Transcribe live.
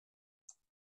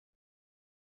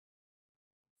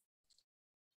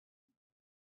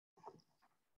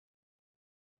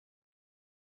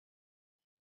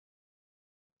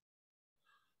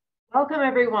Welcome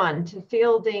everyone to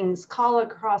Fielding's Call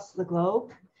Across the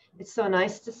Globe. It's so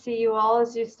nice to see you all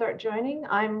as you start joining.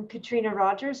 I'm Katrina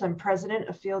Rogers. I'm president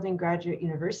of Fielding Graduate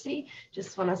University.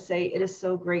 Just want to say it is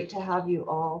so great to have you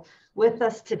all with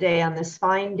us today on this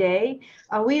fine day.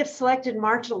 We have selected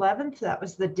March 11th. That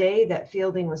was the day that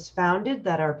Fielding was founded,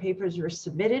 that our papers were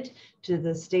submitted to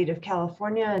the state of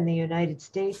California in the United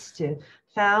States to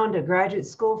found a graduate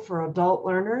school for adult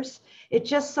learners. It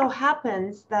just so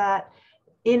happens that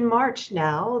in March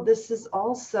now, this is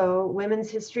also Women's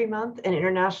History Month and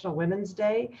International Women's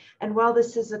Day. And while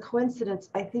this is a coincidence,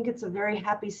 I think it's a very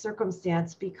happy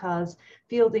circumstance because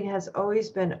Fielding has always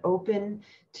been open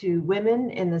to women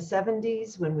in the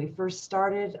 70s when we first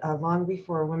started, long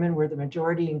before women were the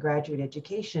majority in graduate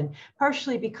education,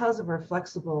 partially because of our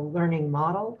flexible learning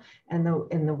model and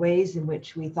the ways in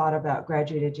which we thought about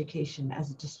graduate education as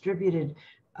a distributed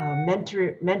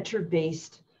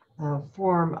mentor-based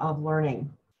form of learning.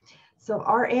 So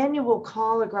our annual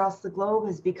call across the globe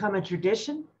has become a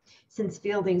tradition since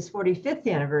Fielding's 45th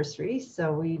anniversary.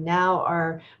 So we now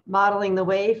are modeling the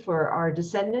way for our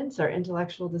descendants, our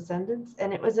intellectual descendants.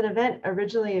 And it was an event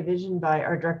originally envisioned by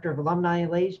our Director of Alumni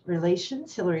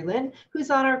Relations, Hillary Lynn, who's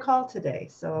on our call today.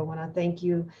 So I want to thank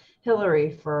you,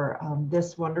 Hillary, for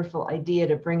this wonderful idea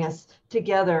to bring us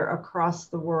together across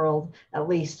the world at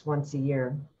least once a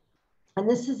year. And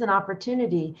this is an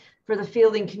opportunity for the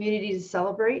Fielding community to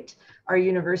celebrate our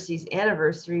university's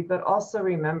anniversary, but also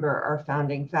remember our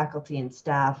founding faculty and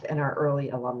staff and our early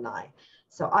alumni.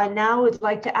 So I now would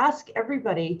like to ask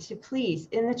everybody to please,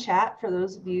 in the chat, for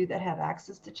those of you that have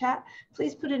access to chat,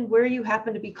 please put in where you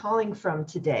happen to be calling from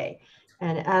today.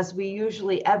 And as we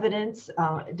usually evidence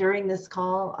during this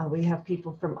call, we have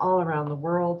people from all around the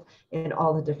world in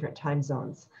all the different time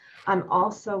zones. I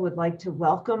also would like to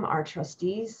welcome our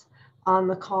trustees on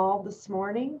the call this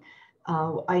morning.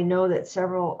 I know that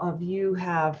several of you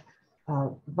have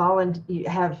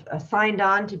signed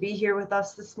on to be here with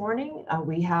us this morning.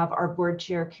 We have our board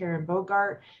chair, Karen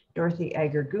Bogart, Dorothy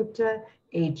Agar-Gupta,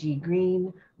 A.G.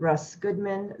 Green, Russ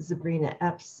Goodman, Sabrina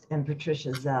Epps, and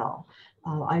Patricia Zell.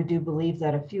 I do believe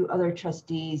that a few other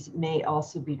trustees may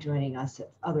also be joining us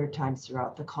at other times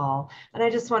throughout the call. And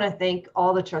I just want to thank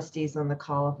all the trustees on the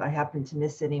call. If I happen to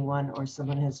miss anyone or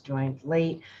someone has joined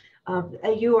late,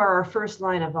 you are our first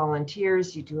line of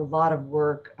volunteers. You do a lot of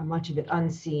work, much of it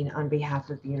unseen, on behalf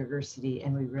of the university,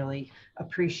 and we really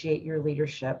appreciate your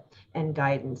leadership and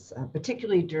guidance,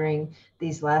 particularly during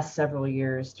these last several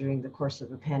years during the course of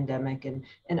the pandemic and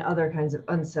other kinds of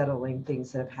unsettling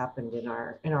things that have happened in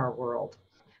our world.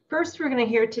 First, we're going to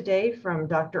hear today from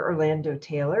Dr. Orlando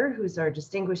Taylor, who's our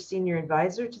distinguished senior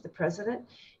advisor to the president.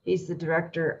 He's the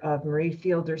director of Marie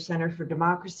Fielder Center for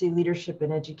Democracy, Leadership,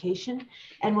 and Education,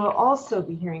 and we'll also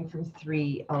be hearing from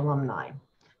 3 alumni.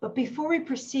 But before we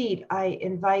proceed, I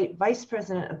invite Vice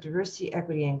President of Diversity,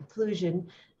 Equity, and Inclusion,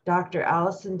 Dr.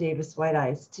 Allison Davis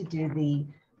White-Eyes, to do the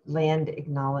land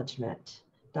acknowledgement.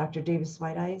 Dr. Davis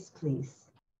White-Eyes, please.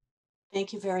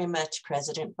 Thank you very much,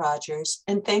 President Rogers,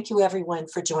 and thank you everyone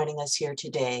for joining us here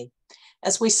today.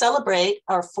 As we celebrate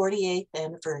our 48th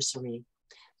anniversary,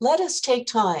 let us take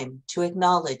time to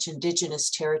acknowledge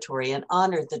Indigenous territory and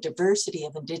honor the diversity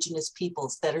of Indigenous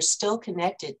peoples that are still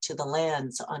connected to the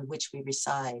lands on which we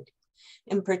reside.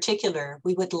 In particular,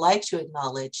 we would like to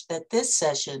acknowledge that this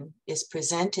session is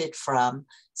presented from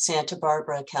Santa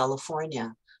Barbara,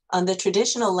 California, on the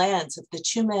traditional lands of the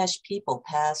Chumash people,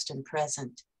 past and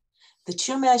present. The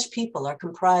Chumash people are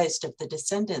comprised of the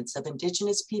descendants of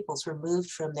Indigenous peoples removed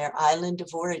from their island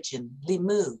of origin,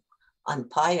 Limu,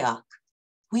 Anpayak,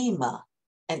 Huima,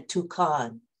 and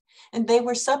Tucan, and they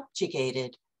were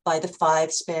subjugated by the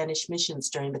 5 Spanish missions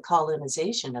during the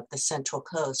colonization of the Central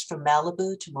Coast from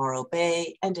Malibu to Morro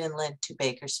Bay and inland to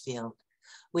Bakersfield.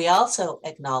 We also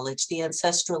acknowledge the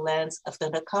ancestral lands of the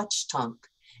Nacotchtank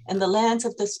and the lands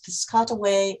of the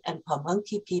Piscataway and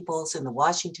Pamunkey peoples in the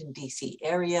Washington, D.C.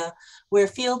 area, where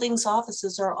Fielding's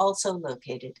offices are also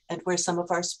located and where some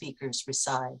of our speakers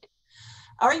reside.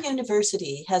 Our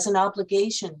university has an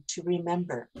obligation to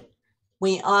remember.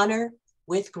 We honor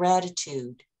with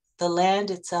gratitude the land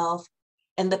itself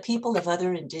and the people of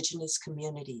other Indigenous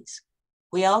communities.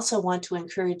 We also want to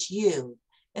encourage you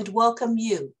and welcome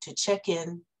you to check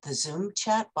in the Zoom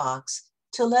chat box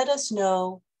to let us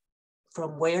know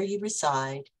from where you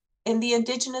reside and the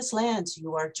Indigenous lands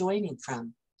you are joining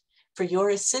from. For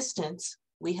your assistance,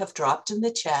 we have dropped in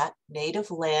the chat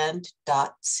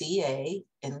nativeland.ca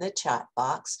in the chat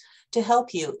box to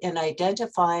help you in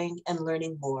identifying and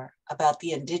learning more about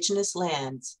the Indigenous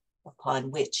lands upon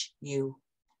which you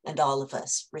and all of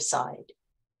us reside.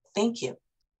 Thank you.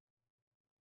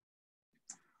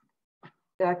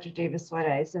 Dr. Davis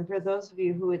White-Eyes. And for those of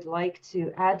you who would like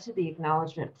to add to the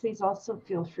acknowledgement, please also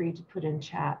feel free to put in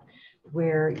chat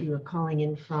where you are calling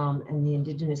in from and the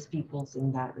Indigenous peoples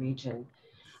in that region.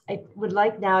 I would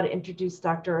like now to introduce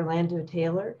Dr. Orlando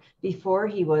Taylor. Before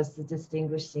he was the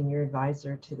Distinguished Senior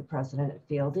Advisor to the President at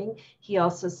Fielding, he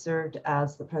also served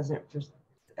as the President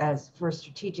for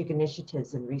Strategic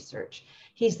Initiatives and Research.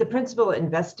 He's the Principal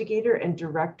Investigator and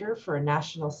Director for a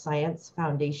National Science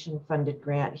Foundation funded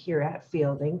grant here at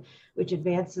Fielding, which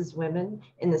advances women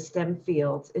in the STEM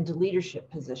fields into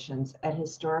leadership positions at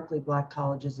historically Black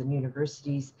colleges and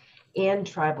universities and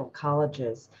tribal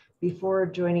colleges. Before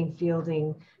joining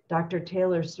Fielding, Dr.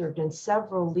 Taylor served in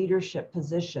several leadership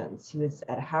positions. He was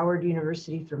at Howard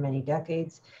University for many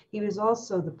decades. He was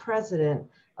also the president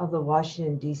of the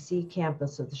Washington, D.C.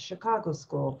 campus of the Chicago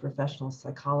School of Professional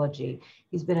Psychology.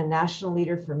 He's been a national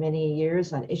leader for many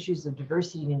years on issues of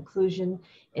diversity and inclusion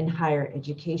in higher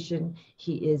education.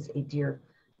 He is a dear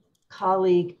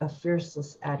colleague, a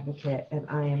fearless advocate, and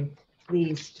I am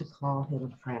pleased to call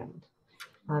him a friend.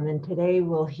 And today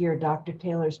we'll hear Dr.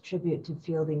 Taylor's tribute to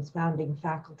Fielding's founding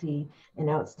faculty and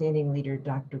outstanding leader,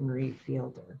 Dr. Marie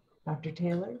Fielder. Dr.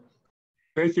 Taylor?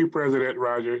 Thank you, President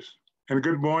Rogers. And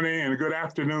good morning and good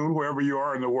afternoon, wherever you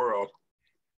are in the world.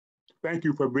 Thank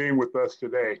you for being with us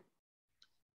today.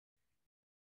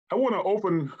 I want to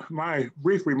open my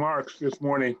brief remarks this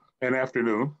morning and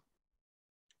afternoon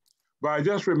by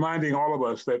just reminding all of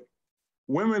us that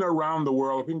women around the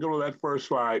world, if we can go to that first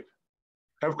slide,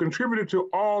 have contributed to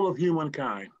all of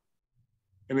humankind,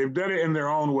 and they've done it in their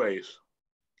own ways.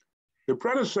 The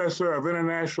predecessor of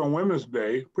International Women's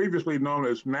Day, previously known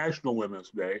as National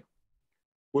Women's Day,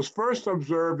 was first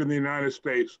observed in the United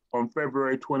States on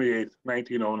February 28,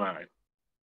 1909.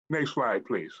 Next slide,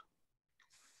 please.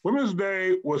 Women's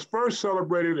Day was first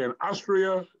celebrated in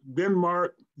Austria,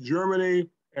 Denmark, Germany,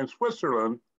 and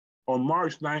Switzerland on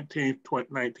March 19,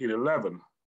 1911.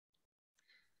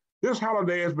 This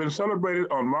holiday has been celebrated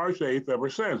on March 8th ever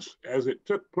since, as it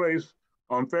took place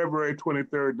on February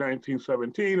 23,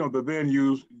 1917, on the then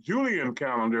used Julian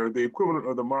calendar, the equivalent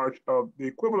of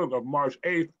March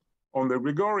 8th on the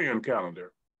Gregorian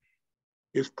calendar.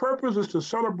 Its purpose is to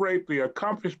celebrate the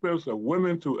accomplishments of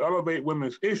women, to elevate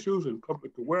women's issues and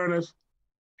public awareness,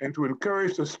 and to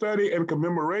encourage the study and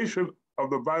commemoration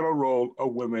of the vital role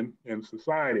of women in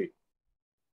society.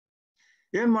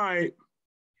 In my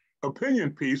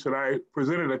opinion piece that I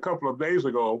presented a couple of days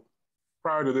ago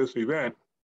prior to this event,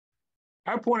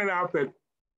 I pointed out that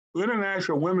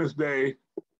International Women's Day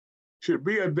should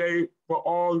be a day for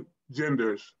all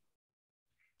genders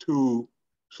to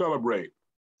celebrate,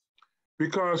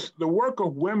 because the work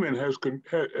of women has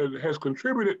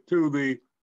contributed to the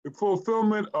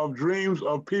fulfillment of dreams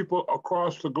of people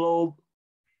across the globe,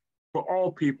 for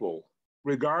all people,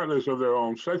 regardless of their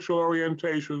own sexual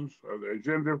orientations or their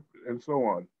gender and so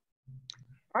on.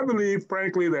 I believe,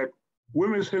 frankly, that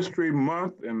Women's History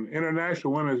Month and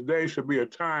International Women's Day should be a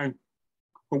time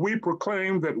when we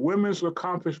proclaim that women's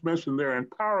accomplishments and their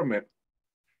empowerment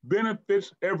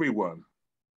benefits everyone.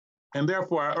 And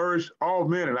therefore, I urge all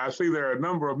men, and I see there are a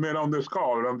number of men on this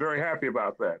call, and I'm very happy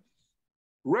about that,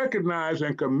 recognize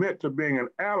and commit to being an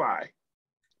ally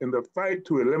in the fight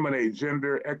to eliminate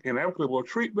gender inequitable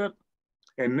treatment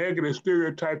and negative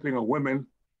stereotyping of women,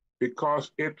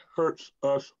 because it hurts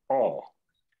us all,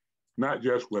 not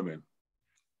just women.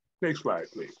 Next slide,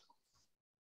 please.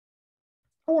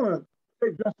 I want to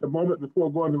take just a moment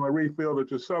before going to Marie Fielder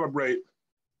to celebrate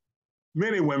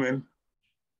many women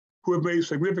who have made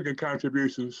significant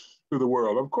contributions to the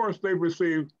world. Of course, they've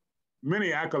received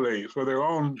many accolades for their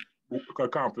own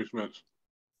accomplishments,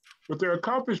 but their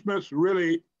accomplishments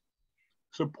really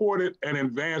supported and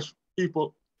advanced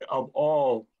people of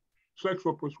all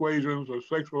sexual persuasions or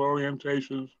sexual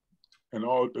orientations and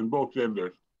both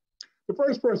genders. The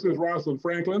first person is Rosalind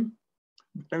Franklin.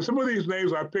 And some of these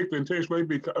names I picked intentionally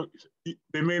because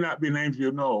they may not be names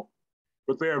you know,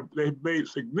 but they've made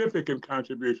significant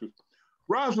contributions.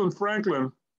 Rosalind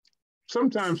Franklin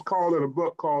sometimes called in a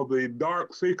book called The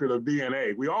Dark Secret of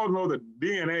DNA. We all know that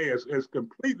DNA has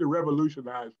completely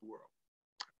revolutionized the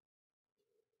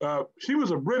world. She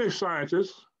was a British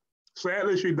scientist.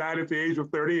 Sadly, she died at the age of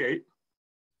 38.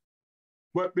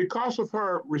 But because of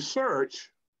her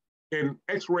research in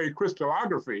X-ray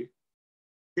crystallography,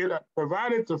 it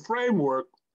provided the framework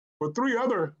for 3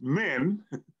 other men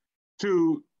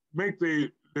to make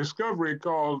the discovery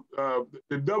called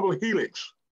the double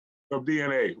helix of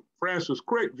DNA. Francis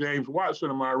Crick, James Watson,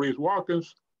 and Maurice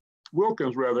Wilkins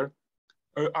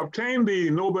obtained the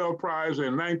Nobel Prize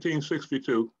in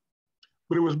 1962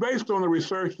 But it was based on the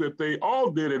research that they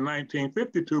all did in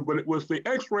 1952, but it was the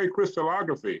X-ray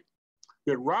crystallography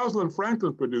that Rosalind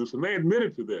Franklin produced, and they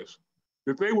admitted to this,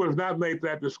 that they would have not made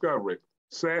that discovery.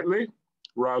 Sadly,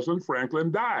 Rosalind Franklin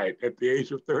died at the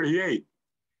age of 38,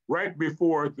 right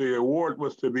before the award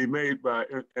was to be made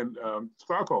in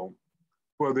Stockholm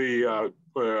for the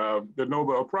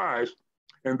Nobel Prize,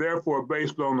 and therefore,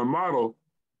 based on the model,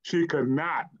 she could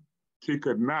not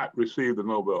receive the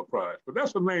Nobel Prize. But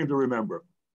that's a name to remember.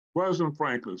 Rosalind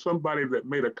Franklin, somebody that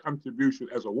made a contribution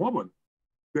as a woman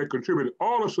that contributed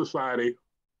all of society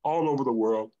all over the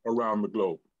world, around the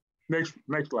globe. Next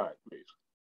slide, please.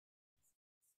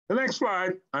 The next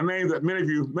slide, a name that many of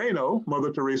you may know,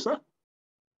 Mother Teresa,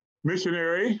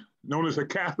 missionary, known in the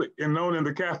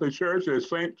Catholic Church as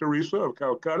Saint Teresa of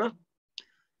Calcutta,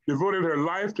 devoted her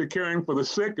life to caring for the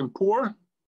sick and poor.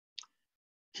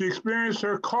 She experienced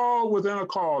her call within a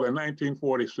call in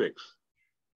 1946.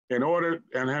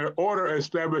 Her order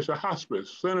established a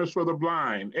hospice, centers for the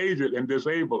blind, aged, and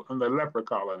disabled in the leper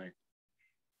colony.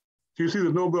 She received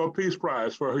the Nobel Peace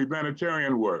Prize for her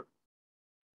humanitarian work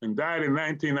and died in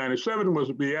 1997, was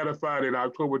beatified in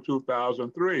October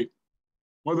 2003.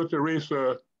 Mother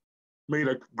Teresa made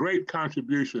a great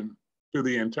contribution to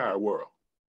the entire world.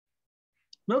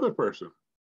 Another person.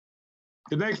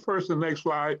 The next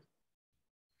slide,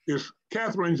 is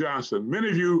Katherine Johnson. Many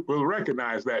of you will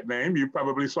recognize that name. You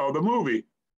probably saw the movie,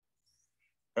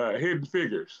 Hidden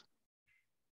Figures.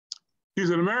 She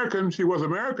was an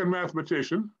American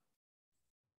mathematician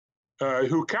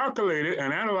who calculated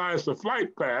and analyzed the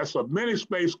flight paths of many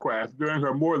spacecraft during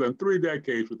her more than 3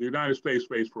 decades with the United States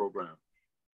Space Program.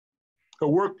 Her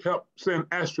work helped send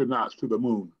astronauts to the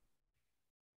moon.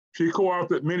 She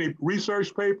co-authored many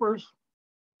research papers,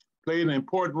 played an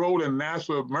important role in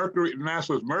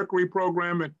NASA's Mercury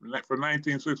program from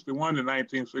 1961 to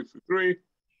 1963,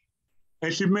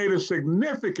 and she made a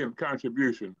significant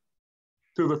contribution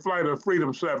to the flight of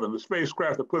Freedom 7, the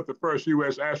spacecraft that put the first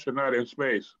U.S. astronaut in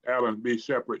space, Alan B.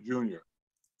 Shepard Jr.,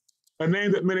 a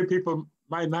name that many people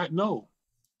might not know.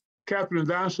 Katherine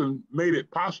Johnson made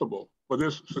it possible for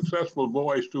this successful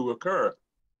voyage to occur,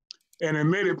 and it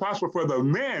made it possible for the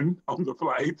men on the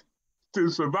flight to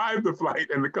survive the flight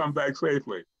and to come back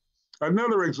safely.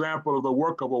 Another example of the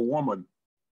work of a woman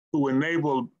who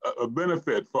enabled a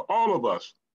benefit for all of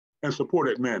us and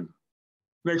supported men.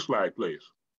 Next slide, please.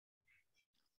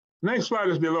 Next slide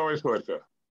is Dolores Huerta,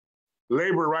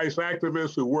 labor rights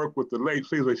activist who worked with the late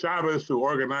Cesar Chavez to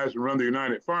organize and run the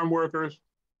United Farm Workers.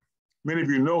 Many of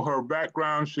you know her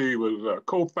background. She was a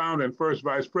co-founder and first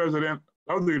vice president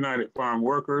of the United Farm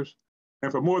Workers,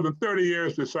 and for more than 30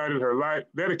 years dedicated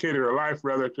her life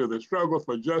to the struggle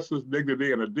for justice,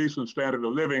 dignity, and a decent standard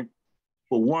of living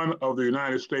for one of the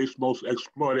United States' most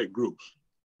exploited groups,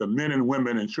 the men and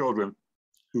women and children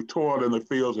who toiled in the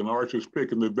fields and orchards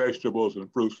picking the vegetables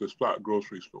and fruits that stocked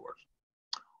grocery stores.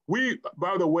 We,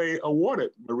 by the way,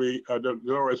 awarded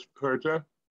Dolores Huerta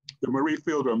the Marie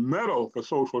Fielder Medal for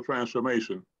Social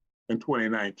Transformation in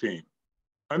 2019.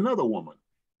 Another woman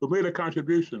who made a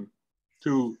contribution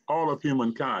to all of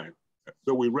humankind,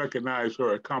 so we recognize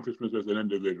her accomplishments as an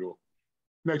individual.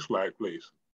 Next slide,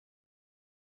 please.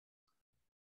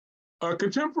 A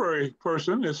contemporary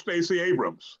person is Stacey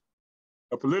Abrams,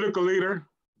 a political leader,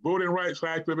 voting rights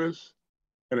activist,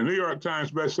 and a New York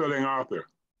Times bestselling author.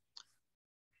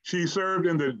 She served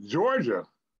in the Georgia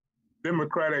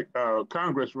Democratic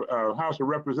Congress, House of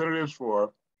Representatives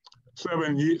for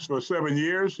 7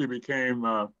 years. She became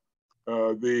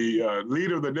the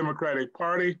leader of the Democratic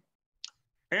Party,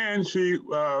 and she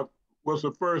was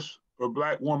the first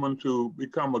Black woman to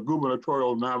become a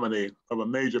gubernatorial nominee of a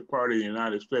major party in the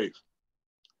United States.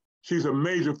 She's a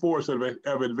major force of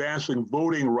advancing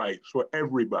voting rights for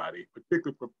everybody,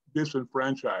 particularly for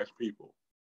disenfranchised people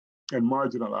and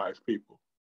marginalized people.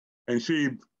 And she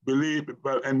believed,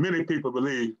 and many people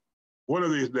believe, one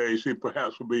of these days she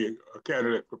perhaps will be a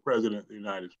candidate for president of the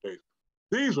United States.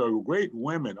 These are great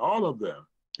women, all of them.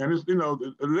 And it's,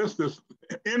 the list is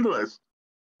endless,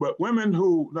 but women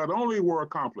who not only were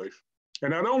accomplished,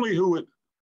 and not only who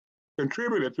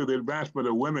contributed to the advancement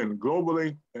of women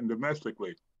globally and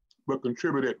domestically, but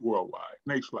contributed worldwide.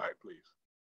 Next slide, please.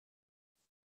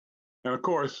 And of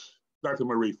course, Dr.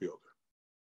 Marie Fielder.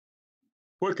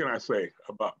 What can I say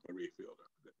about Marie Fielder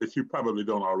that you probably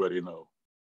don't already know?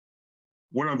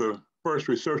 One of the first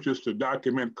researchers to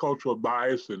document cultural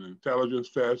bias in intelligence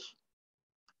tests,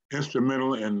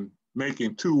 instrumental in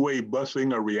making two-way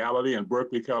busing a reality in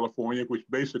Berkeley, California, which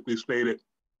basically stated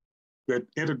that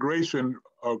integration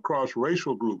across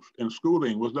racial groups in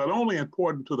schooling was not only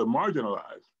important to the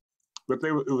marginalized, but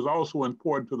it was also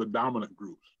important to the dominant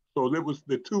groups. So there was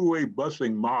the two-way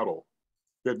busing model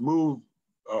that moved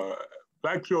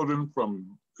Black children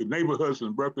from the neighborhoods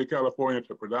in Berkeley, California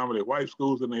to predominantly white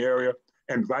schools in the area,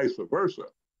 and vice versa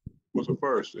was a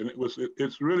first. And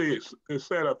it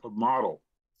set up a model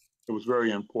that was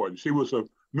very important. She was a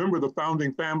member of the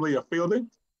founding family of Fielding,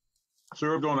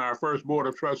 served on our first board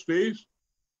of trustees,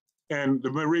 and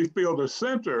the Marie Fielder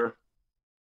Center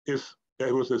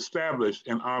was established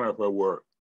in honor of her work.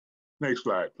 Next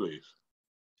slide, please.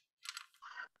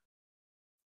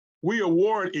 We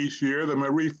award each year the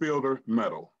Marie Fielder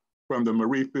Medal from the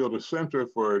Marie Fielder Center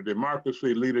for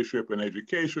Democracy, Leadership, and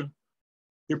Education.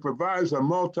 It provides a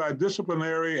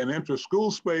multidisciplinary and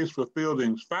inter-school space for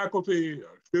Fielding's faculty,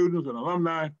 students, and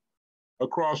alumni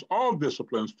across all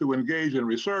disciplines to engage in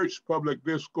research, public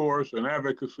discourse, and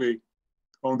advocacy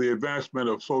on the advancement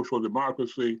of social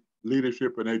democracy,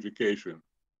 leadership, and education.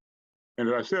 And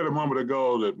as I said a moment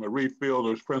ago, that Marie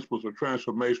Fielder's principles of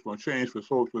transformational change for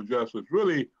social justice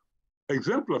really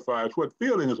exemplifies what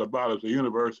Fielding is about as a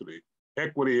university: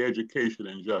 equity, education,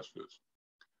 and justice.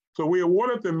 So we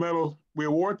award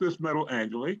this medal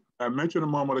annually. I mentioned a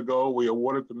moment ago, we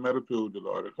awarded the medal to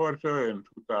Dolores Huerta in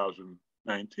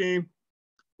 2019.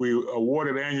 We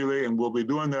award it annually, and we'll be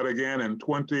doing that again in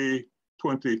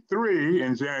 2023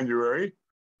 in January.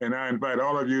 And I invite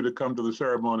all of you to come to the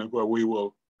ceremony where we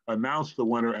will announce the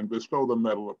winner and bestow the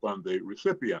medal upon the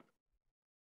recipient.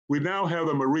 We now have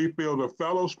the Marie Fielder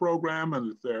Fellows Program,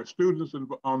 and if there are students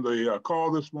on the call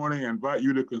this morning, I invite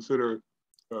you to consider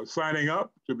signing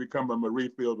up to become a Marie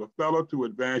Fielder Fellow to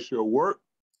advance your work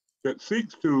that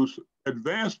seeks to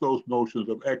advance those notions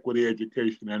of equity,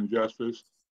 education, and justice.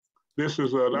 This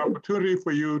is an opportunity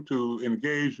for you to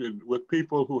engage with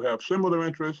people who have similar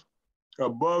interests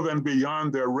above and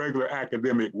beyond their regular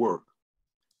academic work.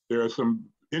 There are some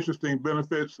interesting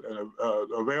benefits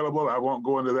available. I won't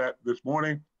go into that this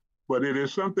morning, but it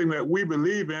is something that we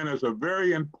believe in as a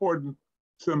very important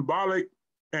symbolic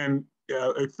and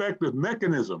effective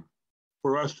mechanism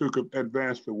for us to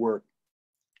advance the work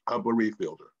of Marie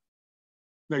Fielder.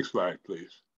 Next slide,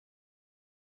 please.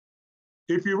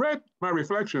 If you read my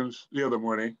reflections the other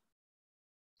morning,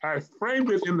 I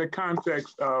framed it in the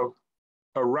context of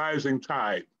a rising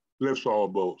tide lifts all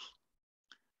boats.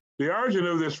 The origin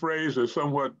of this phrase is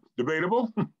somewhat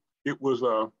debatable. It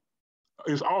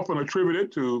is often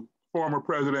attributed to former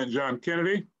President John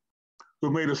Kennedy,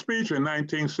 who made a speech in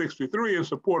 1963 in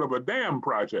support of a dam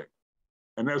project.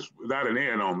 And that's without an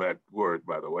N on that word,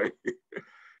 by the way.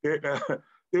 It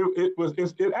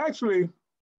actually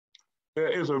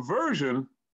is a version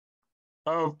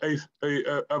of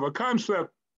a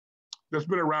concept that's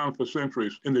been around for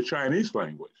centuries in the Chinese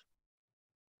language.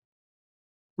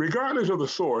 Regardless of the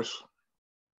source,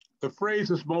 the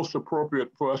phrase is most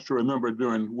appropriate for us to remember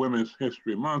during Women's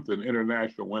History Month and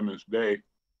International Women's Day.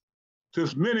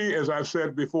 Since many, as I've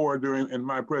said before in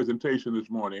my presentation this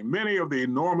morning, many of the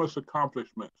enormous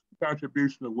accomplishments and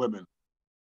contributions of women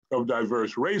of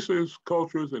diverse races,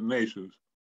 cultures, and nations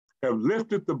have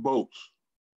lifted the boats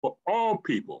for all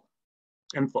people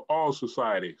and for all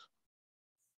societies.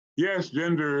 Yes,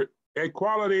 gender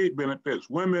equality benefits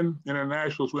women.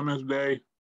 International Women's Day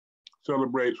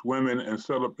celebrates women and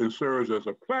serves as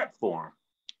a platform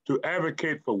to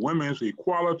advocate for women's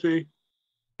equality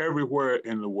everywhere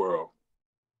in the world.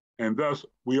 And thus,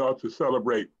 we ought to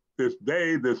celebrate this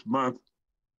day, this month,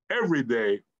 every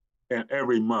day, and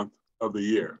every month of the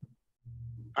year.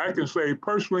 I can say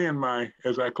personally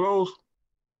as I close,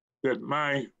 that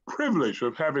my privilege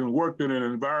of having worked in an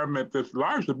environment that's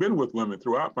largely been with women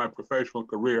throughout my professional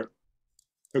career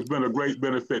has been a great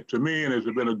benefit to me, and has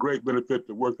been a great benefit to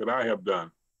the work that I have done.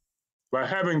 By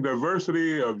having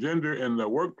diversity of gender in the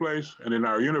workplace and in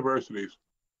our universities,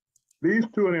 leads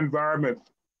to an environment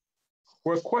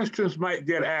where questions might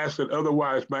get asked that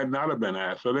otherwise might not have been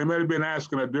asked, or they might have been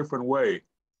asked in a different way,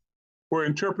 where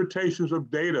interpretations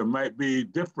of data might be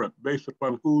different based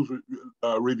upon who's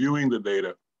reviewing the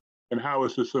data and how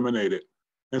it's disseminated.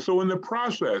 And so in the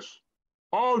process,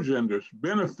 all genders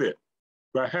benefit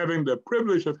by having the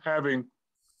privilege of having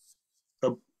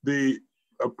the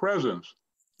presence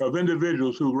of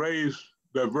individuals who raise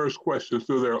diverse questions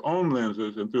through their own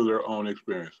lenses and through their own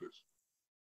experiences.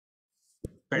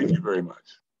 Thank you very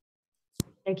much.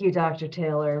 Thank you, Dr.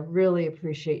 Taylor. Really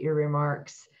appreciate your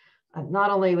remarks. Not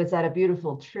only was that a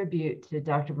beautiful tribute to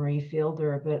Dr. Marie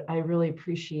Fielder, but I really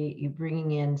appreciate you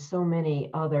bringing in so many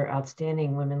other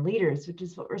outstanding women leaders, which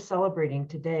is what we're celebrating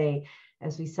today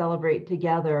as we celebrate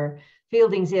together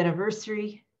Fielding's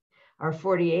anniversary, our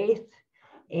 48th,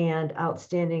 and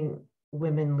outstanding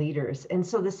women leaders. And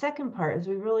so the second part is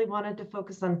we really wanted to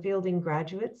focus on fielding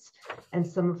graduates and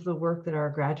some of the work that our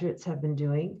graduates have been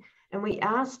doing. And we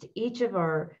asked each of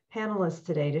our panelists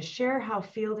today to share how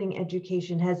fielding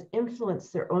education has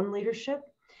influenced their own leadership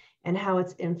and how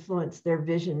it's influenced their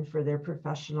vision for their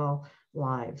professional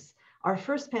lives. Our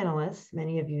first panelist,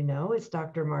 many of you know, is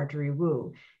Dr. Marjorie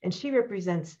Woo, and she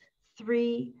represents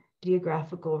 3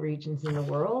 geographical regions in the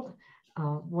world.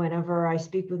 Whenever I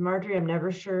speak with Marjorie, I'm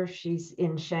never sure if she's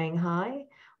in Shanghai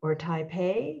or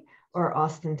Taipei or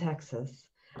Austin, Texas.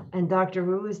 And Dr.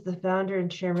 Woo is the founder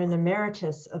and chairman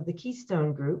emeritus of the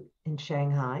Keystone Group in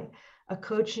Shanghai, a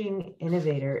coaching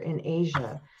innovator in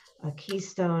Asia.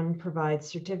 Keystone provides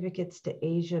certificates to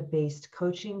Asia-based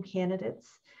coaching candidates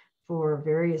for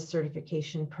various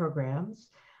certification programs.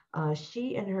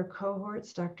 She and her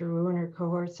cohorts, Dr. Woo and her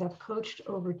cohorts, have coached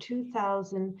over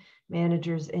 2,000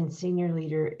 managers and senior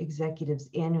leader executives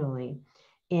annually,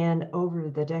 and over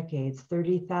the decades,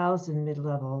 30,000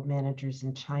 mid-level managers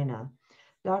in China.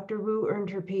 Dr. Woo earned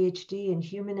her PhD in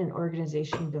Human and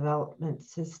Organization Development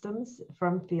Systems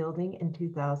from Fielding in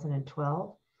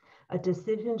 2012, a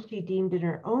decision she deemed in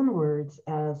her own words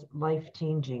as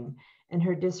life-changing, and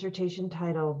her dissertation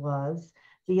title was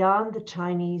Beyond the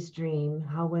Chinese Dream,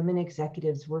 How Women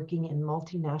Executives Working in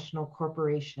Multinational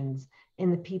Corporations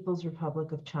in the People's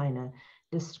Republic of China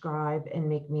Describe and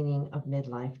Make Meaning of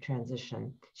Midlife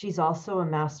Transition. She's also a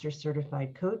master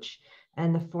certified coach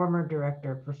and the former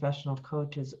director of Professional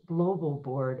Coaches Global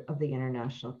Board of the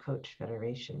International Coach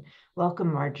Federation.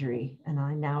 Welcome, Marjorie, and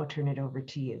I now turn it over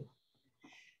to you.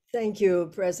 Thank you,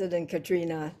 President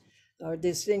Katrina. Our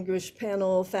distinguished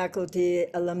panel, faculty,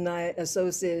 alumni,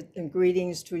 associate, and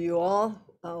greetings to you all,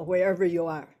 wherever you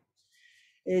are.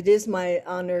 It is my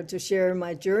honor to share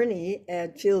my journey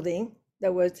at Fielding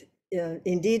that was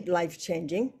indeed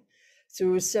life-changing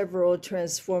through several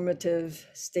transformative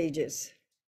stages.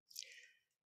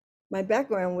 My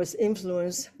background was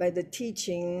influenced by the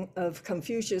teaching of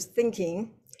Confucius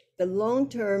thinking, the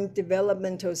long-term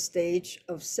developmental stage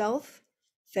of self,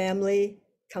 family,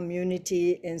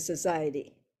 community, and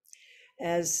society.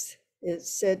 As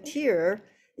it's said here,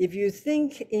 if you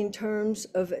think in terms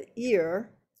of a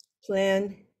ear,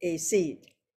 plant a seed.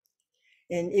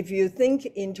 And if you think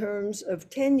in terms of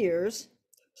 10 years,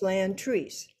 plant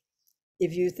trees.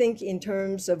 If you think in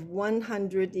terms of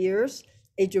 100 years,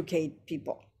 educate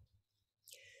people.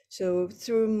 So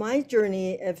through my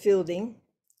journey at Fielding,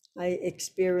 I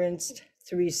experienced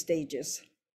 3 stages.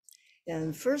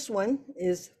 And first one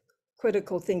is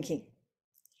critical thinking.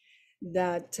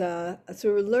 That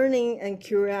through learning and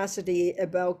curiosity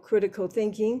about critical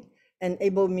thinking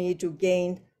enabled me to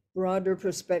gain broader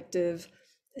perspective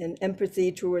and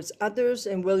empathy towards others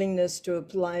and willingness to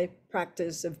apply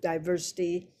practice of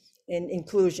diversity and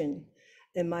inclusion.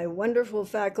 And my wonderful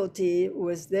faculty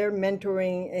was their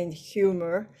mentoring and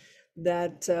humor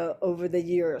that over the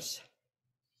years.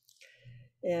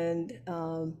 And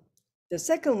the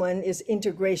second one is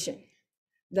integration.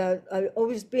 That I've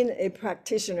always been a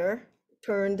practitioner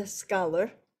turned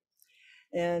scholar.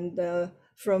 And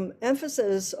from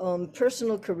emphasis on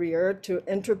personal career to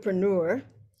entrepreneur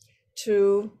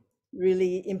to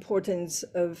really importance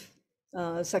of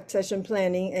succession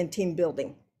planning and team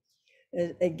building.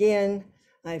 Again,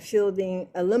 my Fielding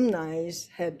alumni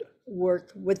had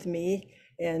worked with me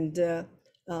and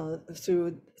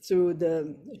through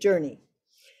the journey.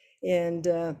 And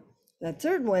the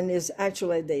third one is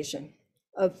actualization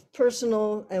of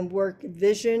personal and work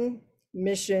vision,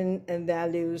 mission, and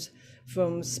values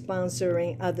from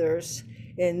sponsoring others.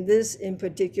 And this in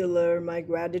particular, my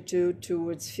gratitude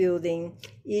towards Fielding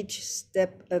each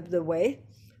step of the way.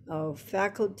 Our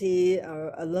faculty,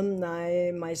 our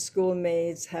alumni, my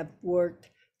schoolmates have worked,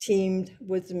 teamed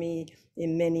with me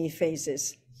in many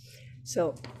phases.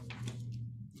 So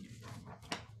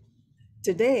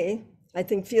today, I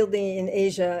think Fielding in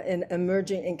Asia, an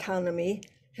emerging economy,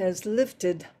 has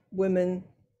lifted women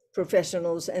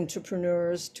professionals,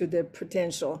 entrepreneurs to their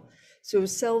potential through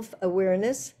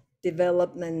self-awareness,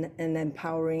 development, and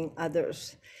empowering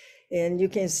others. And you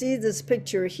can see this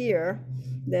picture here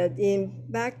that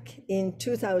back in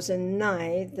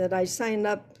 2009 that I signed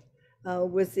up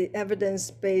with the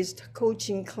evidence-based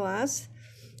coaching class,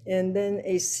 and then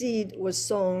a seed was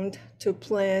sown to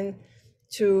plan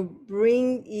to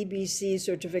bring EBC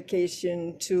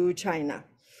certification to China.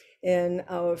 And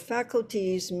our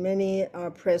faculties, many are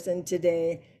present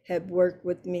today, have worked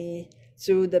with me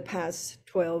through the past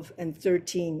 12 and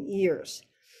 13 years.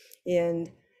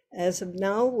 And as of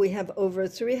now, we have over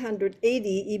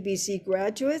 380 EBC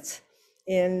graduates.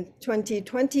 In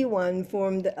 2021,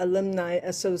 formed the Alumni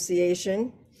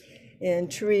Association.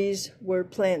 and trees were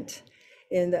planted.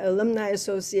 And the Alumni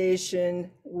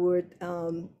Association would,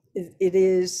 it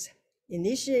is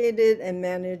initiated and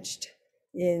managed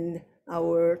in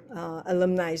our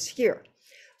alumni here.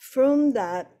 From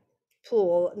that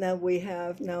pool, now we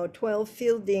have now 12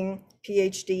 fielding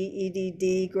PhD,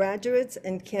 EDD graduates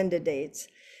and candidates.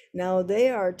 Now they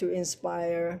are to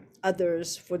inspire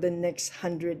others for the next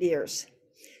 100 years.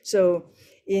 So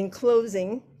in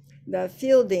closing, the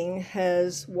fielding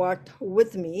has walked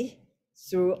with me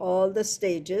through all the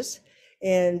stages,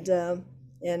 and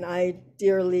I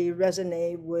dearly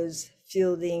resonate with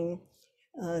fielding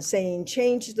saying,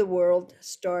 change the world,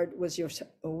 start with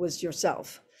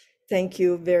yourself. Thank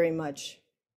you very much.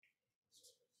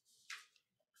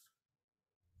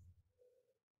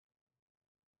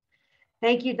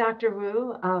 Thank you, Dr.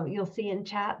 Woo. You'll see in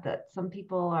chat that some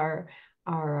people are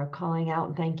calling out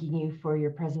and thanking you for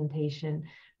your presentation.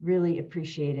 Really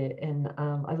appreciate it. And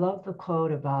I love the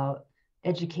quote about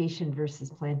education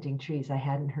versus planting trees. I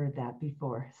hadn't heard that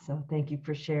before. So thank you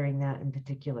for sharing that in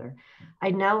particular.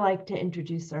 I'd now like to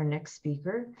introduce our next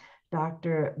speaker,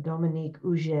 Dr. Dominique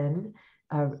Eugene.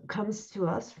 Comes to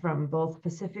us from both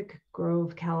Pacific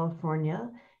Grove, California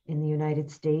in the United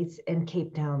States and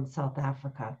Cape Town, South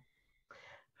Africa.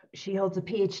 She holds a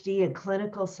PhD in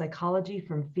clinical psychology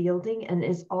from Fielding and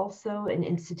is also an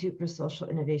Institute for Social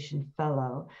Innovation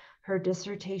Fellow. Her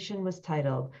dissertation was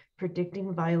titled,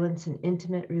 Predicting Violence in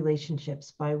Intimate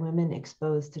Relationships by Women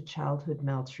Exposed to Childhood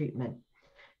Maltreatment.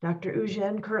 Dr.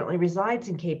 Eugene currently resides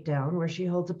in Cape Town, where she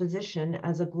holds a position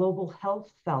as a Global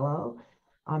Health Fellow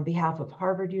on behalf of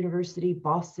Harvard University,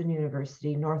 Boston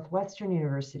University, Northwestern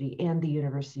University, and the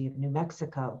University of New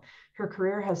Mexico. Her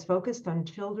career has focused on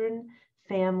children,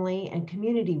 family, and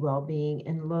community well-being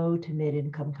in low to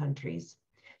mid-income countries.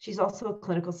 She's also a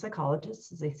clinical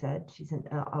psychologist, as I said. She's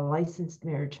a licensed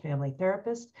marriage family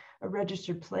therapist, a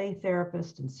registered play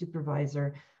therapist and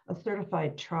supervisor, a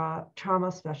certified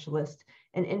trauma specialist,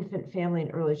 an infant, family,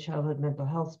 and early childhood mental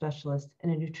health specialist,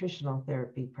 and a nutritional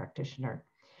therapy practitioner.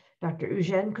 Dr.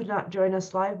 Eugene could not join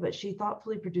us live, but she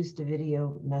thoughtfully produced a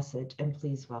video message, and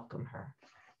please welcome her.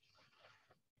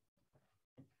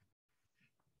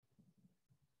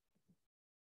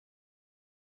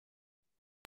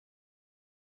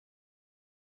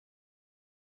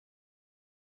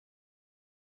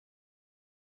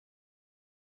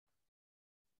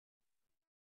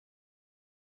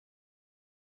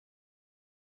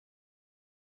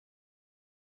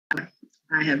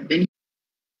 I have been.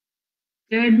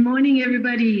 Good morning,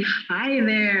 everybody. Hi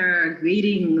there.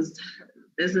 Greetings.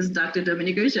 This is Dr.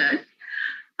 Dominique Eugene.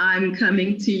 I'm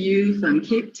coming to you from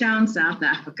Cape Town, South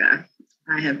Africa.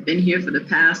 I have been here for the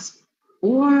past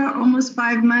almost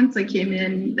 5 months. I came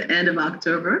in the end of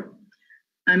October.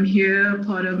 I'm here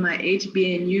part of my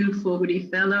HBNU Fogarty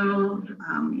Fellow.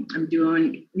 I'm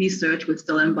doing research with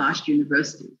Stellenbosch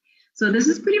University. So this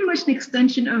is pretty much an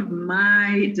extension of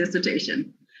my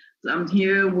dissertation. So I'm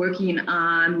here working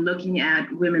on looking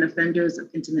at women offenders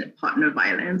of intimate partner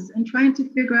violence and trying to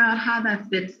figure out how that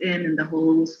fits in the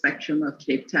whole spectrum of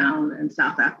Cape Town and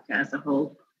South Africa as a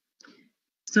whole.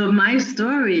 So my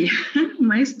story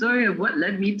of what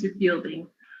led me to Fielding.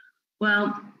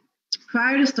 Well,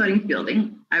 prior to starting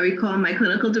Fielding, I recall my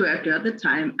clinical director at the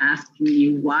time asking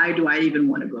me, why do I even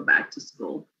want to go back to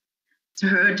school? To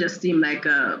her, it just seemed like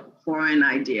a foreign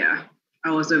idea.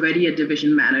 I was already a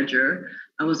division manager.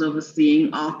 I was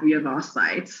overseeing all 3 of our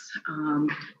sites,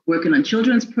 working on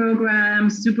children's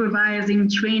programs,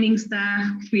 supervising, training staff,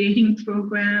 creating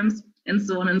programs, and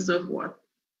so on and so forth.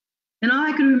 And all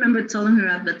I can remember telling her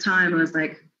at the time was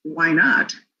like, why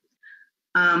not?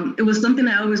 It was something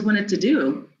I always wanted to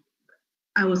do.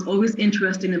 I was always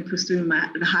interested in pursuing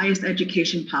the highest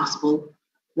education possible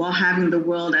while having the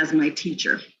world as my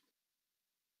teacher.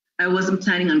 I wasn't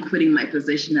planning on quitting my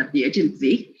position at the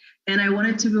agency, and I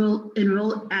wanted to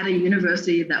enroll at a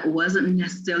university that wasn't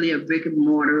necessarily a brick and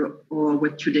mortar or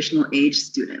with traditional age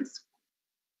students.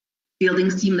 Fielding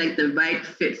seemed like the right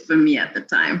fit for me at the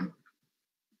time.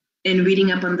 In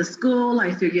reading up on the school,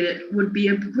 I figured it would be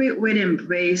a great way to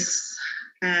embrace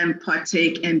and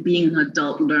partake in being an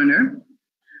adult learner.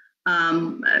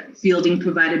 Fielding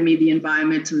provided me the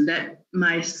environment to let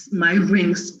my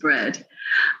wings spread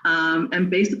and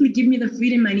basically give me the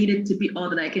freedom I needed to be all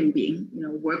that I can be,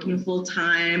 working full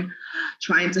time,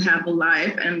 trying to have a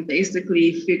life, and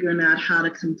basically figuring out how to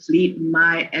complete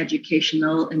my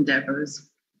educational endeavors.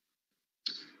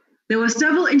 There were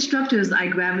several instructors I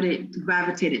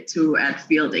gravitated to at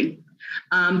Fielding.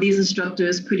 These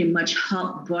instructors pretty much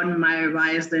helped broaden my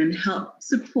horizon, helped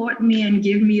support me and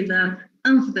give me the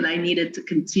oomph that I needed to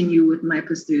continue with my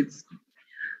pursuits.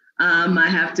 I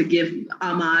have to give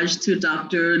homage to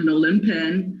Dr. Nolan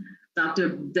Penn, Dr.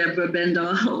 Deborah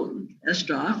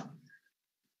Bendall-Estroff,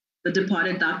 the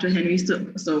departed Dr. Henry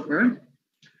Soper,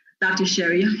 Dr.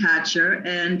 Sherry Hatcher,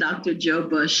 and Dr. Joe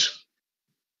Bush.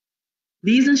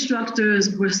 These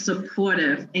instructors were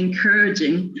supportive,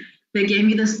 encouraging. They gave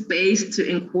me the space to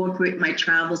incorporate my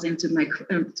travels into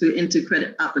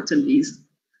credit opportunities.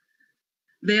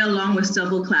 They, along with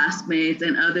several classmates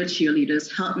and other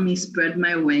cheerleaders, helped me spread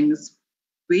my wings,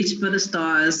 reach for the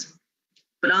stars.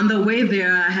 But on the way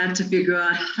there, I had to figure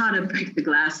out how to break the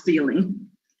glass ceiling.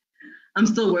 I'm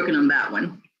still working on that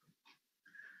one.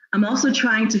 I'm also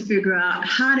trying to figure out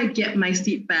how to get my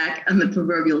seat back on the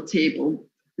proverbial table,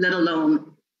 let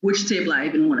alone which table I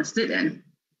even want to sit in.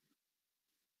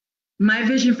 My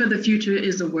vision for the future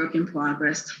is a work in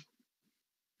progress.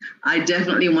 I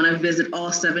definitely want to visit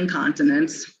all 7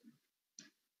 continents.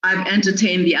 I've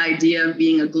entertained the idea of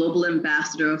being a global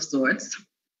ambassador of sorts.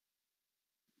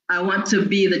 I want to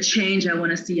be the change I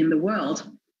want to see in the world.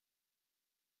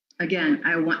 Again,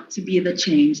 I want to be the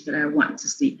change that I want to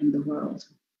see in the world.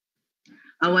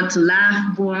 I want to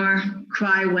laugh more,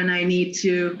 cry when I need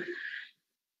to,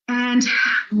 and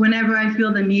whenever I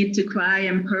feel the need to cry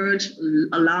and purge,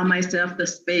 allow myself the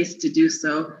space to do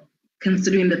so,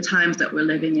 considering the times that we're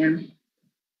living in.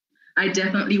 I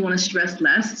definitely want to stress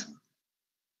less.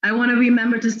 I want to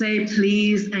remember to say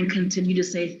please and continue to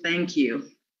say thank you.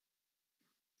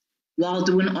 While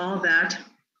doing all that,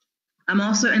 I'm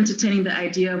also entertaining the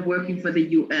idea of working for the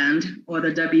UN or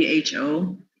the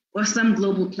WHO or some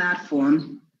global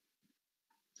platform.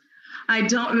 I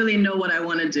don't really know what I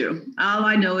want to do. All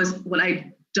I know is what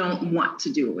I don't want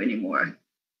to do anymore.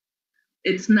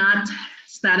 It's not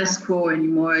status quo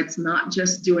anymore. It's not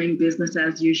just doing business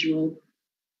as usual.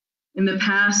 In the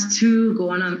past 2,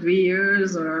 going on 3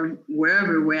 years, or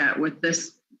wherever we're at with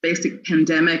this basic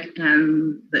pandemic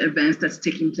and the events that's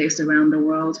taking place around the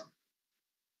world,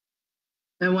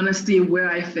 I want to see where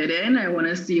I fit in. I want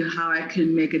to see how I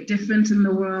can make a difference in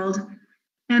the world.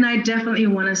 And I definitely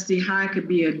want to see how I could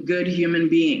be a good human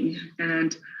being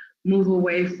and move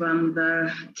away from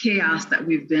the chaos that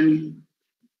we've been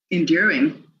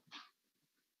enduring.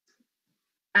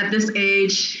 At this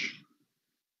age,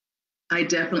 I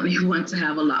definitely want to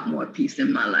have a lot more peace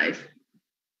in my life.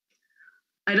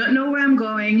 I don't know where I'm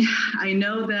going. I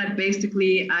know that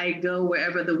basically I go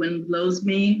wherever the wind blows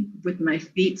me with my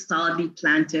feet solidly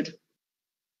planted.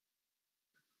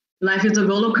 Life is a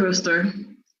roller coaster,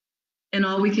 and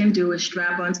all we can do is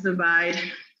strap onto the ride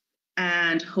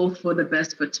and hope for the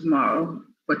best for tomorrow,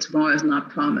 but tomorrow is not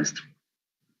promised.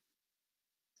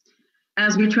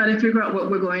 As we try to figure out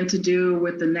what we're going to do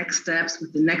with the next steps,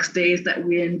 with the next days that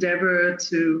we endeavor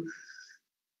to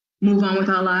move on with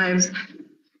our lives,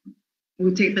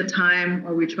 we take the time,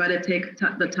 or we try to take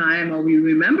the time, or we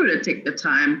remember to take the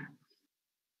time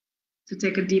to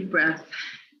take a deep breath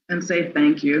and say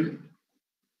thank you.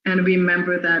 And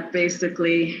remember that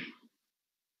basically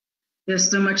there's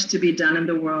so much to be done in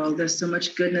the world. There's so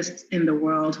much goodness in the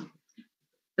world.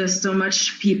 There's so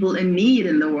much people in need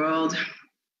in the world.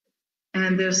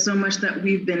 And there's so much that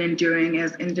we've been enduring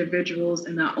as individuals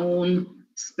in our own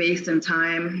space and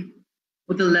time,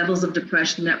 with the levels of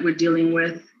depression that we're dealing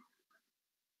with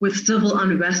civil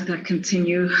unrest that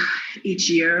continue each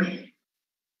year,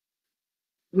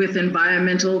 with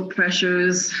environmental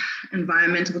pressures,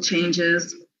 environmental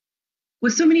changes,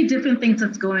 with so many different things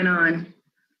that's going on.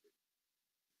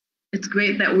 It's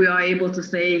great that we are able to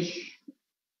say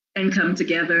and come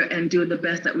together and do the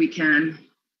best that we can.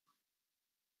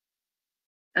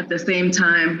 At the same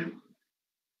time,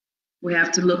 we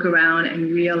have to look around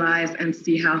and realize and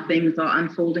see how things are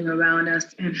unfolding around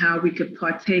us and how we could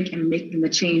partake in making the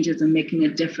changes and making a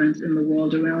difference in the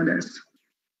world around us.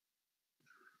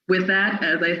 With that,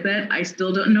 as I said, I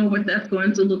still don't know what that's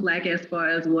going to look like as far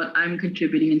as what I'm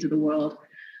contributing into the world.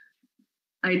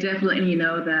 I definitely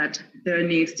know that there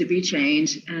needs to be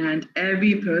change, and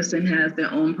every person has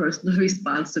their own personal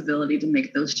responsibility to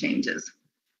make those changes.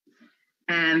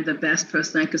 And the best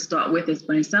person I could start with is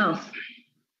myself.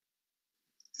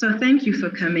 So thank you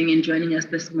for coming and joining us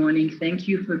this morning. Thank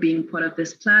you for being part of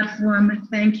this platform.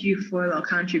 Thank you for the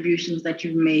contributions that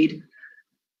you've made.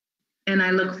 And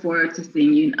I look forward to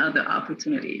seeing you in other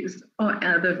opportunities or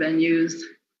other venues.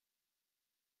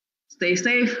 Stay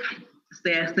safe,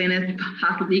 stay as sane as you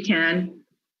possibly can.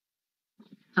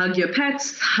 Hug your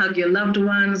pets, hug your loved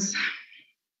ones.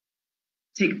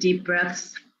 Take deep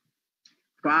breaths,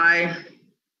 cry,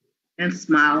 and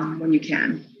smile when you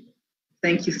can.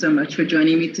 Thank you so much for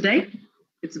joining me today.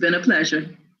 It's been a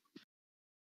pleasure.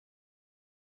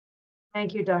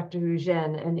 Thank you, Dr.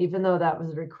 Eugene. And even though that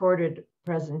was a recorded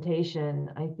presentation,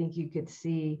 I think you could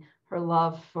see her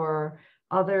love for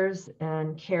others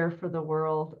and care for the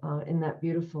world in that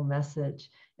beautiful message,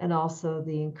 and also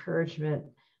the encouragement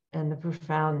and the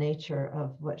profound nature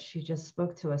of what she just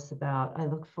spoke to us about. I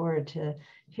look forward to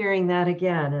hearing that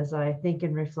again as I think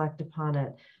and reflect upon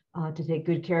it, to take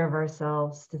good care of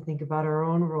ourselves, to think about our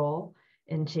own role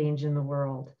in change in the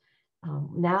world.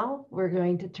 Now we're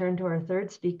going to turn to our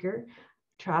third speaker,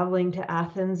 traveling to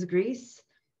Athens, Greece,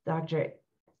 Dr.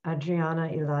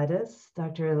 Andriana Eliadis.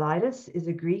 Dr. Eliadis is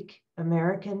a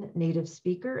Greek-American native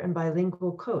speaker and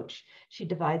bilingual coach. She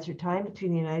divides her time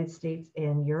between the United States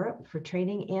and Europe for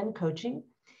training and coaching.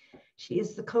 She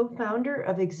is the co-founder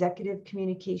of Executive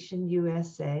Communication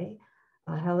USA,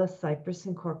 Hellas Cyprus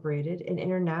Incorporated, an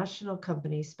international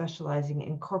company specializing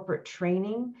in corporate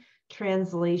training,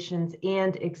 translations,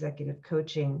 and executive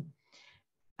coaching.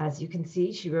 As you can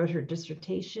see, she wrote her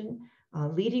dissertation,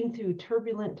 Leading Through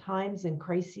Turbulent Times and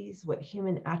Crises, What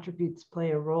Human Attributes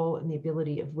Play a Role in the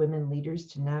Ability of Women Leaders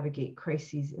to Navigate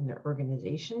Crises in Their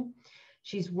Organization.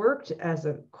 She's worked as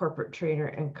a corporate trainer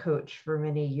and coach for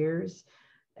many years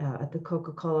at the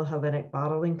Coca-Cola Hellenic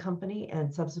Bottling Company,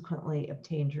 and subsequently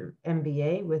obtained her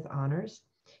MBA with honors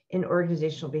in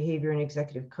organizational behavior and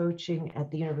executive coaching at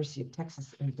the University of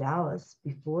Texas in Dallas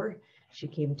before she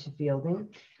came to Fielding.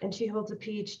 And she holds a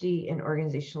PhD in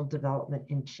organizational development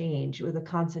and change with a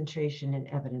concentration in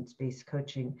evidence-based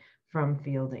coaching from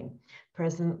Fielding.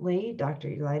 Presently, Dr.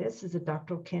 Eliadis is a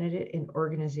doctoral candidate in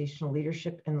organizational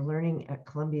leadership and learning at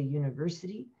Columbia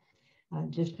University,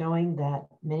 just showing that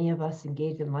many of us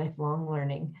engage in lifelong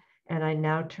learning. And I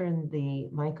now turn the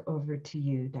mic over to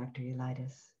you, Dr.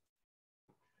 Eliadis.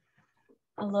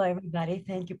 Hello, everybody.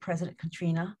 Thank you, President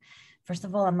Katrina. First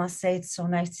of all, I must say it's so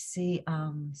nice to see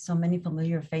so many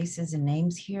familiar faces and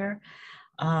names here.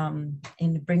 And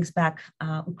it brings back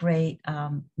great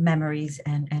memories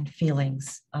and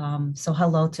feelings. So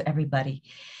hello to everybody.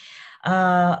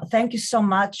 Thank you so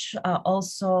much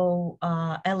also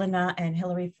Elena and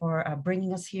Hillary for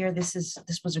bringing us here. This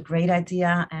was a great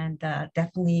idea, and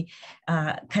definitely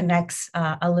connects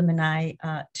alumni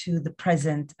to the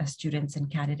present students and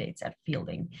candidates at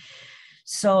Fielding.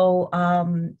 So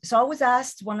I was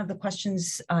asked one of the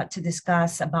questions to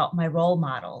discuss about my role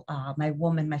model,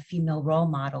 my female role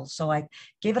model. So I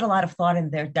gave it a lot of thought,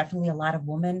 and there are definitely a lot of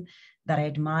women that I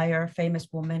admire, famous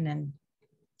women, and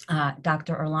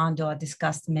Dr. Orlando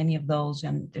discussed many of those,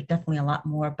 and there's definitely a lot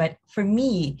more. But for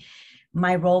me,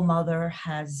 my role model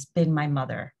has been my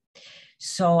mother.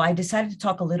 So I decided to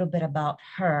talk a little bit about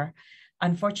her.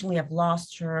 Unfortunately, I've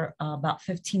lost her about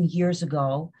 15 years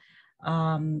ago,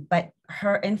 but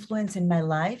her influence in my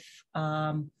life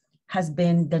has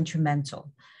been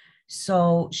detrimental.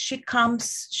 So she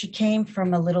came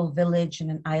from a little village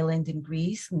in an island in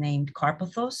Greece named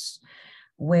Carpathos,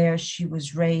 where she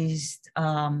was raised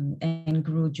and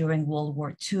grew during World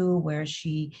War II, where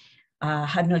she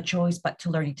had no choice but to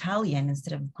learn Italian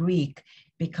instead of Greek,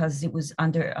 because it was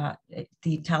under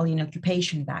the Italian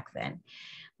occupation back then.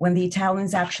 When the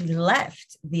Italians actually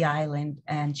left the island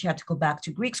and she had to go back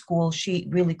to Greek school, she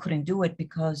really couldn't do it,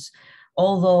 because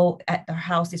although at her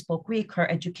house they spoke Greek, her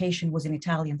education was in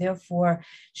Italian. Therefore,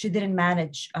 she didn't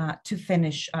manage to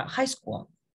finish high school.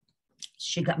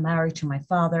 She got married to my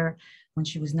father when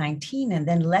she was 19, and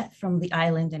then left from the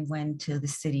island and went to the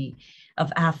city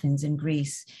of Athens in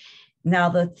Greece. Now,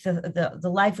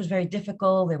 the life was very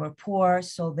difficult. They were poor,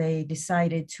 so they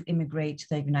decided to immigrate to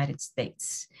the United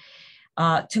States.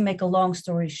 To make a long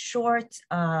story short,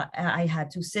 I had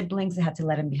two siblings. They had to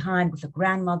let them behind with a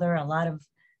grandmother. A lot of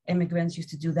immigrants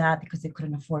used to do that because they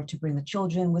couldn't afford to bring the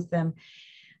children with them.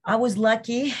 I was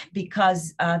lucky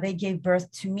because they gave birth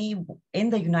to me in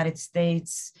the United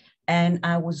States, and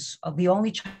I was the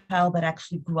only child that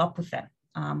actually grew up with them.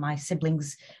 My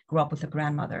siblings grew up with a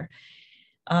grandmother.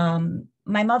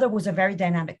 My mother was a very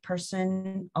dynamic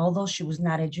person. Although she was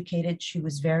not educated, she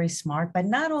was very smart, but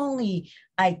not only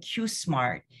IQ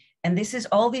smart. And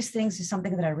all these things is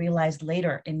something that I realized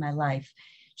later in my life.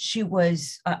 She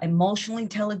was emotionally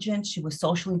intelligent. She was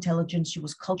social intelligent. She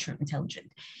was culturally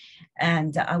intelligent.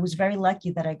 And I was very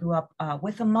lucky that I grew up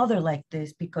with a mother like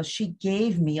this, because she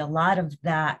gave me a lot of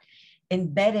that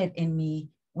embedded in me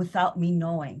without me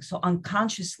knowing. So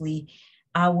unconsciously,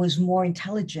 I was more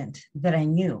intelligent than I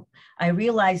knew. I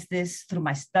realized this through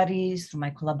my studies, through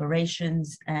my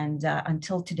collaborations, and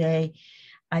until today,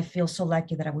 I feel so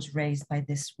lucky that I was raised by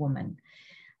this woman.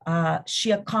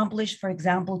 She accomplished, for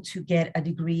example, to get a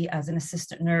degree as an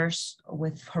assistant nurse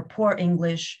with her poor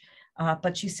English,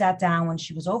 but she sat down when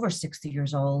she was over 60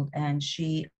 years old, and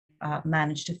she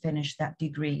managed to finish that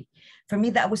degree. For me,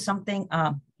 that was something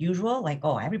usual, like,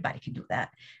 oh, everybody can do that,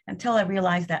 until I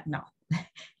realized that no,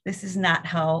 this is not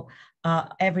how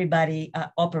everybody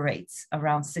operates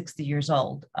around 60 years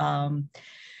old.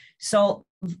 So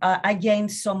I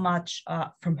gained so much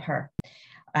from her.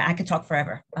 I could talk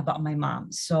forever about my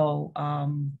mom. So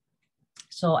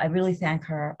so I really thank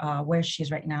her where she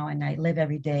is right now. And I live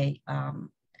every day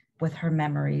with her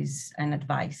memories and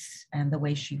advice and the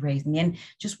way she raised me. And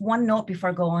just one note before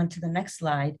I go on to the next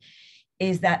slide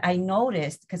is that I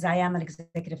noticed, because I am an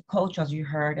executive coach, as you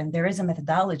heard, and there is a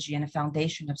methodology and a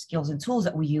foundation of skills and tools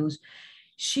that we use.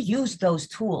 She used those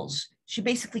tools. She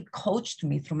basically coached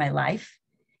me through my life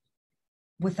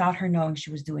without her knowing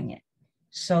she was doing it.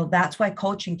 So that's why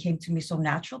coaching came to me so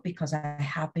natural, because I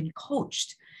have been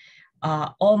coached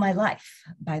all my life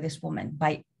by this woman.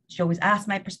 She always asked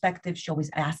my perspective. She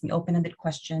always asked me open-ended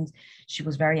questions. She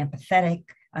was very empathetic,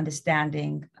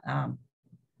 understanding,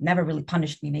 never really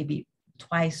punished me, maybe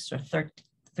twice or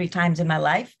three times in my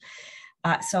life.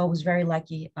 So I was very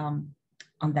lucky on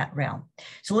that realm.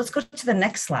 So let's go to the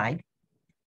next slide.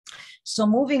 So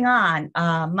moving on,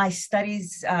 my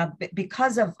studies,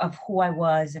 because of who I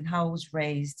was and how I was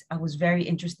raised, I was very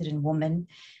interested in women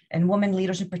and women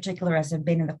leaders in particular, as I've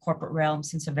been in the corporate realm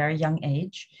since a very young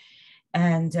age.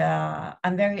 And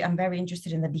I'm very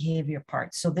interested in the behavior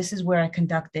part. So this is where I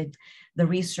conducted the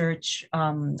research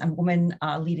on women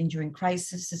leading during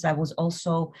crises. I was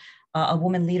also a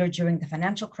woman leader during the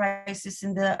financial crisis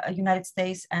in the United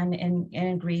States and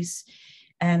in Greece.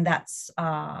 And that's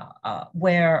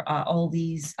where all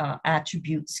these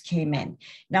attributes came in.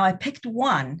 Now I picked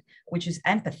one, which is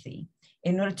empathy,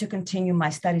 in order to continue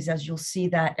my studies, as you'll see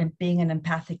that, and being an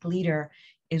empathic leader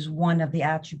is one of the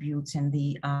attributes and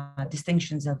the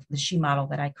distinctions of the SHE model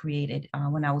that I created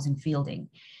when I was in fielding.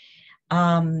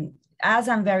 As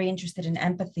I'm very interested in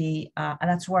empathy, and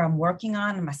that's where I'm working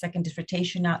on my second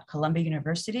dissertation at Columbia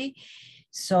University.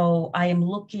 So I am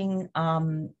looking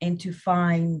in to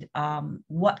find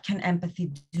what can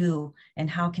empathy do and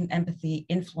how can empathy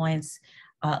influence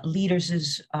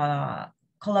leaders'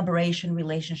 collaboration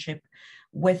relationship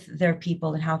with their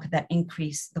people, and how could that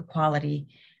increase the quality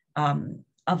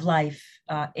of life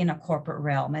in a corporate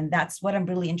realm. And that's what I'm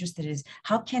really interested in, is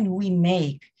how can we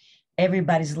make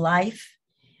everybody's life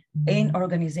in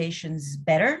organizations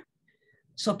better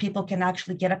so people can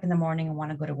actually get up in the morning and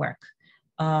want to go to work.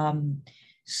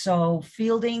 So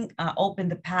fielding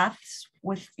opened the paths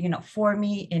for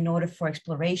me in order for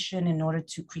exploration, in order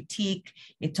to critique.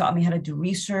 It taught me how to do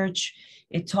research.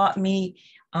 It taught me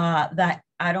that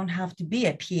I don't have to be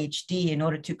a PhD in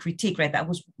order to critique, right? That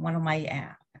was one of my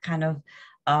kind of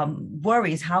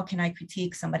worries. How can I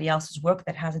critique somebody else's work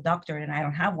that has a doctorate and I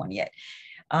don't have one yet?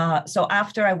 So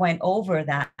after I went over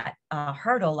that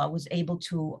hurdle, I was able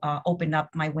to open up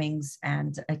my wings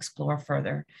and explore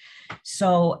further.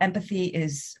 So empathy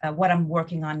is what I'm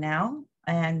working on now.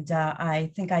 And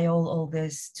I think I owe all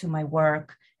this to my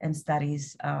work and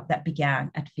studies that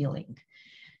began at Feeling.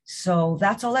 So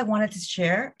that's all I wanted to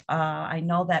share. I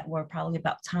know that we're probably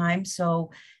about time.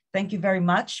 So thank you very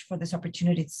much for this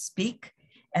opportunity to speak.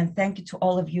 And thank you to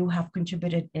all of you who have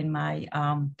contributed in my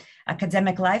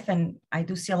academic life. And I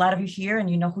do see a lot of you here and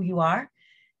you know who you are.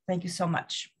 Thank you so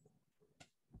much.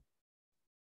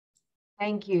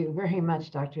 Thank you very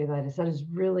much, Dr. Eliadis. That is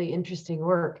really interesting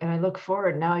work. And I look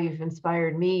forward, now you've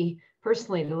inspired me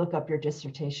personally to look up your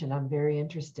dissertation. I'm very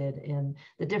interested in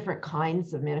the different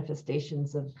kinds of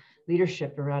manifestations of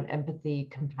leadership around empathy,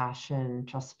 compassion,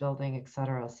 trust building, et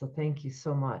cetera. So thank you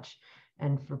so much.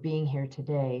 And for being here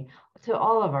today. To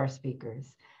all of our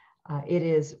speakers.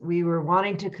 We were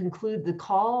wanting to conclude the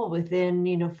call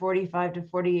within 45 to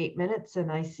 48 minutes,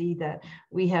 and I see that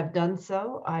we have done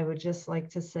so. I would just like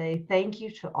to say thank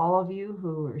you to all of you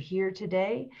who are here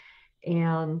today,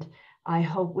 and I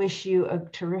wish you a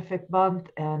terrific month,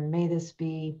 and may this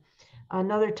be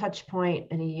another touch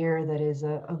point in a year that is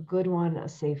a good one, a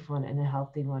safe one, and a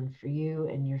healthy one for you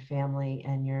and your family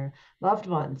and your loved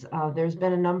ones. There's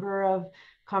been a number of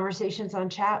conversations on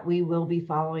chat. We will be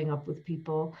following up with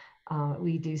people.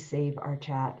 We do save our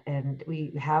chat, and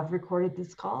we have recorded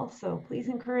this call. So please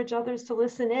encourage others to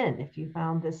listen in. If you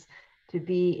found this to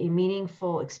be a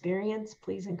meaningful experience,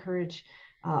 please encourage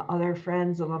other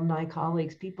friends, alumni,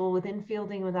 colleagues, people within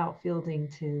Fielding, without Fielding,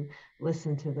 to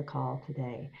listen to the call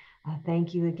today.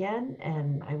 Thank you again,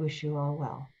 and I wish you all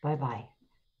well. Bye-bye.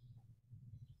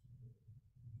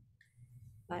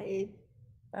 Bye.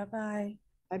 Bye-bye.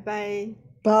 Bye-bye.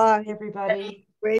 Bye, everybody.